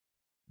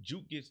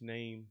Juke gets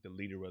named the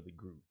leader of the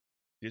group.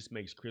 This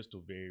makes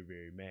Crystal very,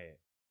 very mad.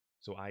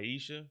 So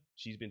Aisha,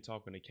 she's been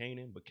talking to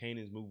Kanan, but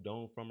Kanan's moved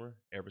on from her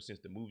ever since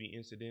the movie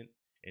incident,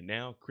 and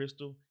now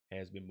Crystal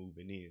has been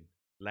moving in.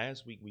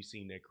 Last week we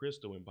seen that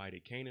Crystal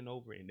invited Kanan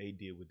over and they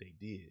did what they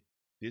did.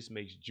 This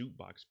makes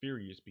Jukebox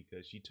furious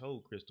because she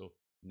told Crystal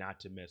not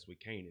to mess with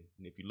Kanan.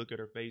 And if you look at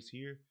her face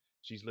here,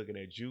 she's looking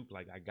at Juke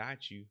like, I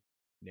got you.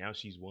 Now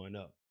she's one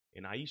up.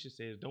 And Aisha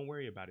says, don't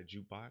worry about it,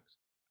 Jukebox.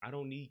 I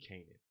don't need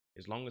Kanan.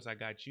 As long as I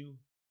got you,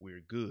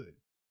 we're good.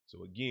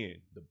 So again,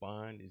 the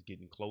bond is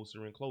getting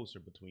closer and closer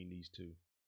between these two.